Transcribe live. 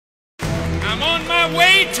I'm on my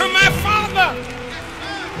way to my Father,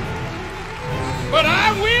 but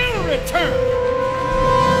I will return.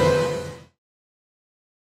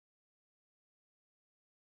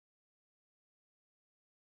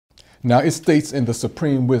 Now it states in the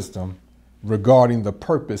supreme wisdom regarding the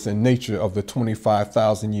purpose and nature of the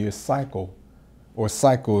 25,000 year cycle or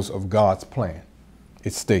cycles of God's plan.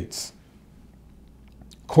 It states,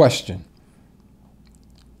 question,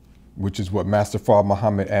 which is what Master Fard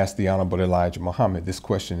Muhammad asked the Honorable Elijah Muhammad. This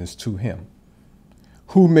question is to him.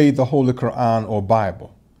 Who made the Holy Quran or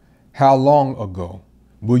Bible? How long ago?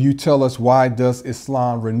 Will you tell us why does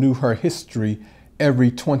Islam renew her history every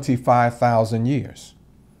 25,000 years?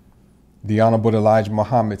 The Honorable Elijah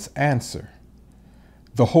Muhammad's answer.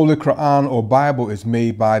 The Holy Quran or Bible is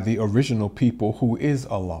made by the original people who is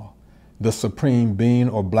Allah, the supreme being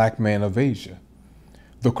or black man of Asia.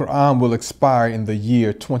 The Quran will expire in the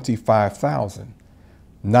year 25,000,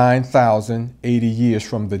 9,080 years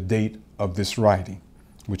from the date of this writing,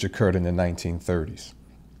 which occurred in the 1930s.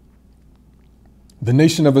 The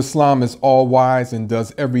Nation of Islam is all wise and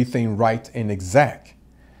does everything right and exact.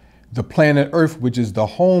 The planet Earth, which is the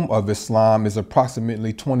home of Islam, is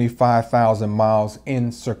approximately 25,000 miles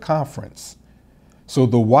in circumference. So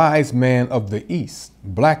the wise man of the East,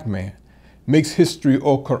 black man, makes history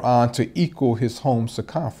or Quran to equal his home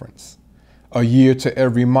circumference, a year to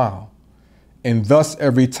every mile. And thus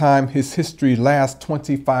every time his history lasts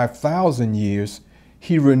 25,000 years,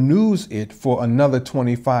 he renews it for another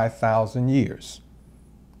 25,000 years.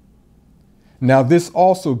 Now this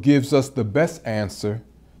also gives us the best answer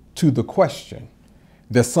to the question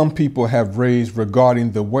that some people have raised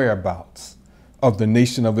regarding the whereabouts of the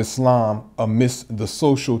Nation of Islam amidst the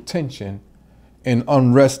social tension and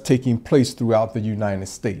unrest taking place throughout the United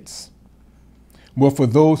States. Well, for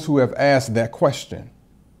those who have asked that question,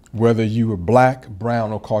 whether you are black,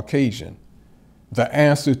 brown, or Caucasian, the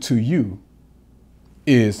answer to you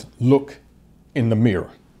is look in the mirror.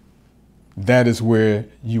 That is where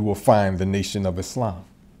you will find the Nation of Islam.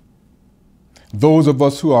 Those of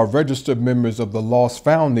us who are registered members of the lost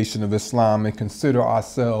found Nation of Islam and consider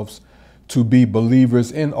ourselves to be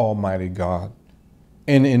believers in Almighty God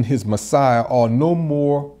and in His Messiah are no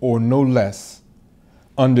more or no less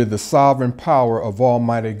under the sovereign power of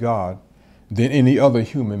Almighty God than any other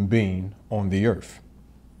human being on the earth.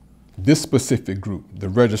 This specific group, the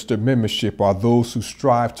registered membership, are those who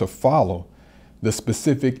strive to follow the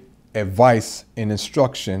specific advice and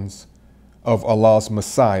instructions of Allah's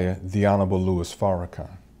Messiah, the Honorable Louis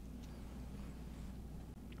Farrakhan.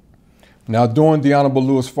 Now, during the Honorable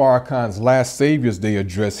Louis Farrakhan's last Savior's Day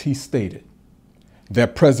address, he stated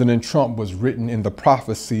that President Trump was written in the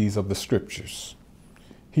prophecies of the scriptures.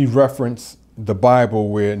 He referenced the Bible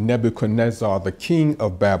where Nebuchadnezzar, the king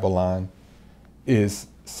of Babylon, is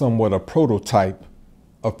somewhat a prototype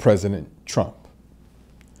of President Trump.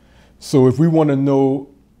 So if we want to know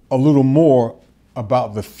a little more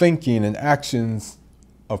about the thinking and actions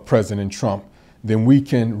of President Trump, then we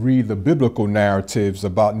can read the biblical narratives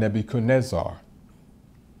about Nebuchadnezzar.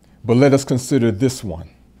 But let us consider this one.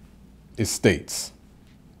 It states,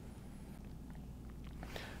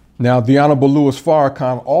 now the Honorable Louis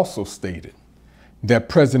Farrakhan also stated that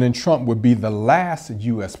President Trump would be the last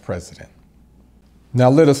U.S. president. Now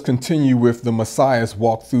let us continue with the Messiah's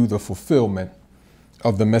walk through the fulfillment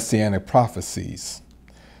of the Messianic prophecies.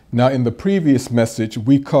 Now, in the previous message,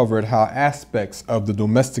 we covered how aspects of the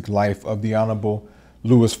domestic life of the Honorable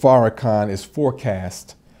Louis Farrakhan is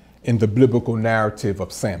forecast in the biblical narrative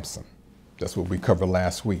of Samson. That's what we covered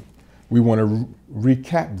last week. We want to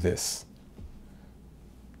recap this.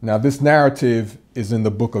 Now, this narrative is in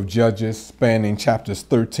the book of Judges, spanning chapters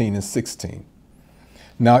 13 and 16.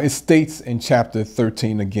 Now, it states in chapter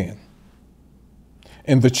 13 again,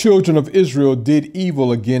 and the children of Israel did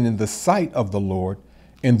evil again in the sight of the Lord,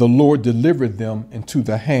 and the Lord delivered them into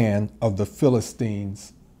the hand of the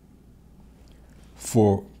Philistines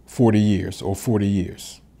for 40 years or 40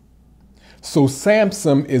 years. So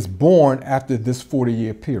Samson is born after this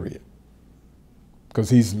 40-year period,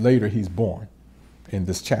 because he's born in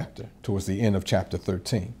this chapter, towards the end of chapter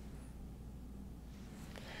 13.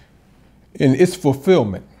 In its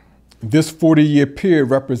fulfillment, this 40-year period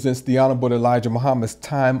represents the Honorable Elijah Muhammad's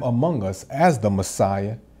time among us as the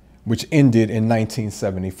Messiah, which ended in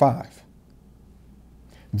 1975.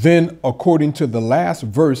 Then, according to the last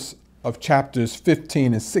verse of chapters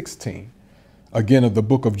 15 and 16, again of the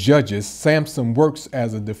book of Judges, Samson works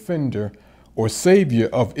as a defender or savior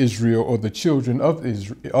of Israel or the children of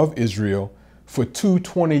Israel for two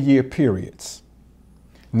 20-year periods.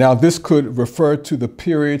 Now, this could refer to the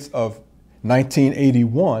periods of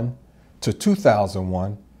 1981 to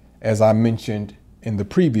 2001 as I mentioned in the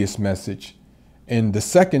previous message. And the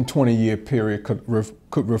second 20-year period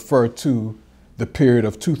could refer to the period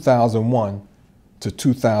of 2001 to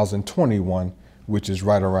 2021, which is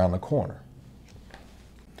right around the corner.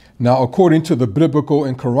 Now, according to the biblical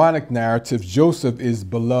and Quranic narratives, Joseph is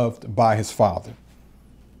beloved by his father,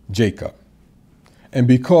 Jacob. And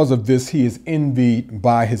because of this, he is envied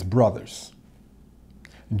by his brothers.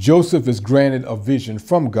 Joseph is granted a vision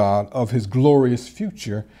from God of his glorious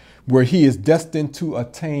future, where he is destined to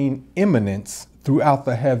attain eminence throughout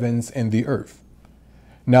the heavens and the earth.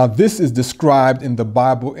 Now, this is described in the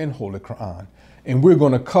Bible and Holy Quran, and we're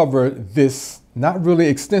going to cover this not really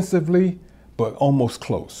extensively, but almost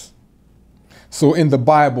close. So in the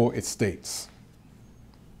Bible, it states,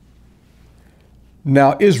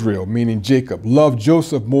 "Now Israel," meaning Jacob, "loved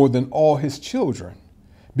Joseph more than all his children,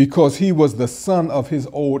 because he was the son of his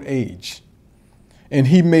old age. And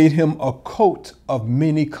he made him a coat of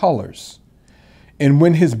many colors. And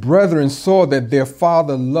when his brethren saw that their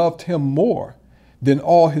father loved him more than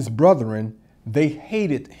all his brethren, they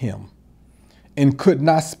hated him and could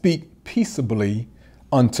not speak peaceably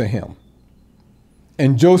unto him.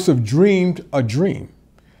 And Joseph dreamed a dream,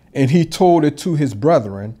 and he told it to his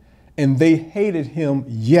brethren, and they hated him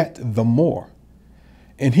yet the more.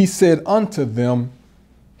 And he said unto them,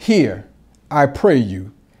 Hear, I pray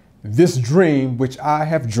you, this dream which I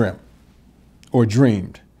have dreamt or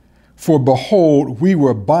dreamed. For behold, we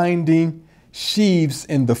were binding sheaves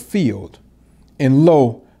in the field, and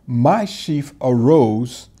lo, my sheaf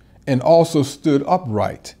arose and also stood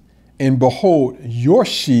upright. And behold, your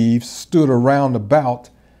sheaves stood around about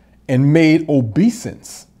and made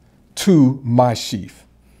obeisance to my sheaf.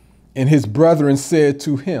 And his brethren said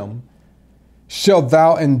to him, Shalt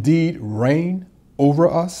thou indeed reign over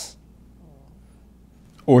us?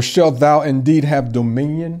 Or shalt thou indeed have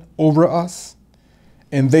dominion over us?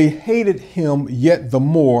 And they hated him yet the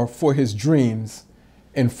more for his dreams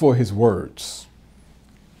and for his words."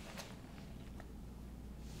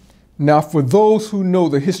 Now, for those who know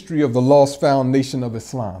the history of the lost found nation of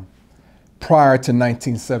Islam prior to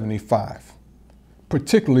 1975,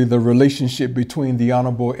 particularly the relationship between the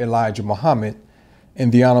Honorable Elijah Muhammad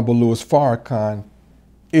and the Honorable Louis Farrakhan,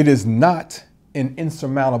 it is not an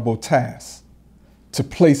insurmountable task to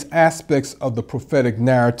place aspects of the prophetic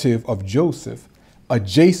narrative of Joseph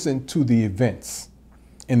adjacent to the events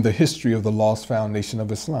in the history of the lost foundation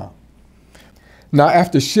of Islam. Now,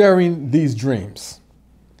 after sharing these dreams,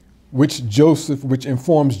 which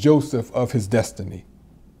informs Joseph of his destiny,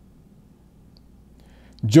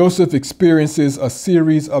 Joseph experiences a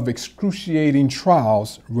series of excruciating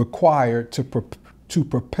trials required to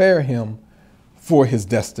prepare him for his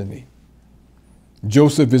destiny.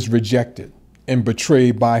 Joseph is rejected and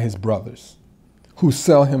betrayed by his brothers, who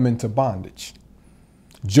sell him into bondage.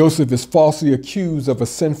 Joseph is falsely accused of a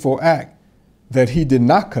sinful act that he did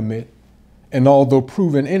not commit, and although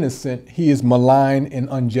proven innocent, he is maligned and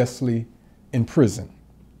unjustly imprisoned.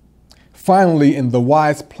 Finally, in the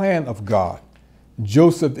wise plan of God,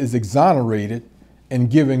 Joseph is exonerated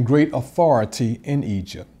and given great authority in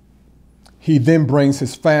Egypt. He then brings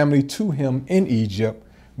his family to him in Egypt,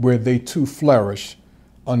 where they too flourish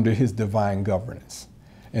under his divine governance.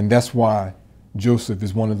 And that's why Joseph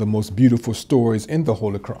is one of the most beautiful stories in the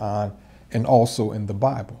Holy Quran and also in the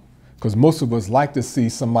Bible. Because most of us like to see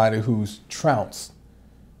somebody who's trounced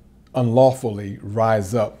unlawfully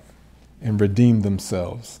rise up and redeem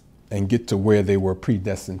themselves and get to where they were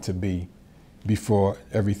predestined to be before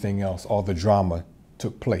everything else, all the drama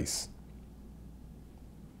took place.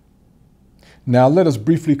 Now let us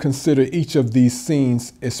briefly consider each of these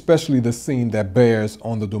scenes, especially the scene that bears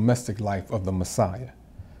on the domestic life of the Messiah,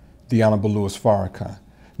 the Honorable Louis Farrakhan.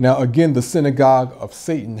 Now again, the synagogue of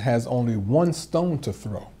Satan has only one stone to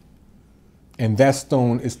throw, and that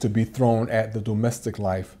stone is to be thrown at the domestic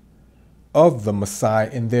life of the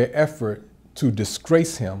Messiah in their effort to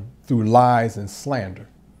disgrace him through lies and slander,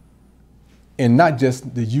 in not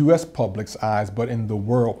just the U.S. public's eyes, but in the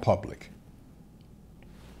world public.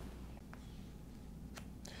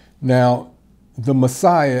 Now, the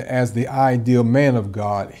Messiah, as the ideal man of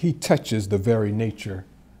God, he touches the very nature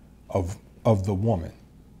of the woman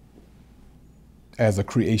as a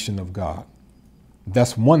creation of God.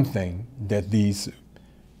 That's one thing that these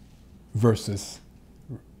verses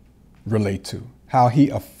relate to, how he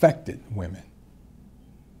affected women.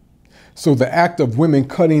 So the act of women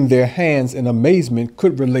cutting their hands in amazement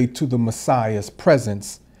could relate to the Messiah's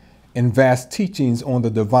presence and vast teachings on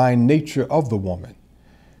the divine nature of the woman,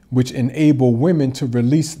 which enable women to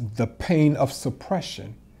release the pain of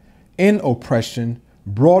suppression and oppression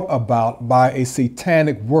brought about by a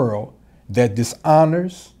satanic world that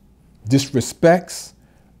dishonors, disrespects,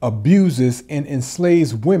 abuses, and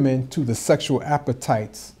enslaves women to the sexual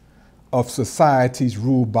appetites of societies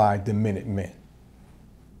ruled by demented men.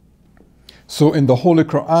 So in the Holy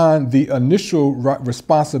Quran, the initial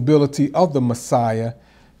responsibility of the Messiah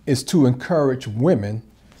is to encourage women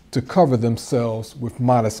to cover themselves with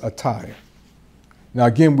modest attire. Now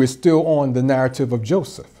again, we're still on the narrative of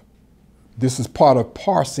Joseph. This is part of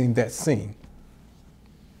parsing that scene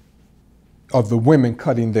of the women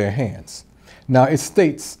cutting their hands. Now it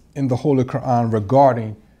states in the Holy Quran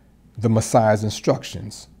regarding the Messiah's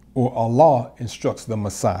instructions, or Allah instructs the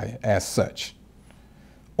Messiah as such.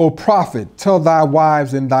 O prophet, tell thy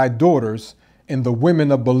wives and thy daughters and the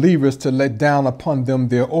women of believers to let down upon them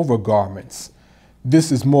their overgarments.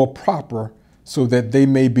 This is more proper, so that they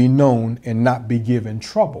may be known and not be given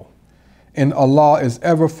trouble. And Allah is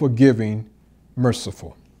ever forgiving,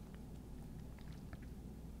 merciful.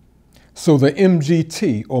 So the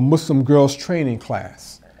MGT, or Muslim Girls Training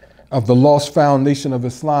Class of the Lost Foundation of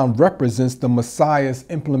Islam, represents the Messiah's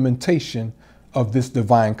implementation of this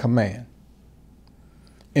divine command.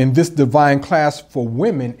 And this divine class for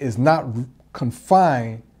women is not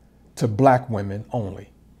confined to black women only.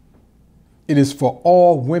 It is for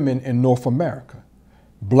all women in North America,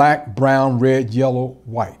 black, brown, red, yellow,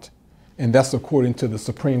 white. And that's according to the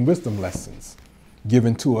Supreme Wisdom lessons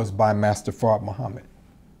given to us by Master Fard Muhammad.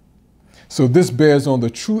 So this bears on the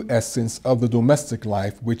true essence of the domestic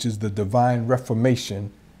life, which is the divine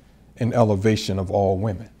reformation and elevation of all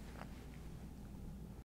women.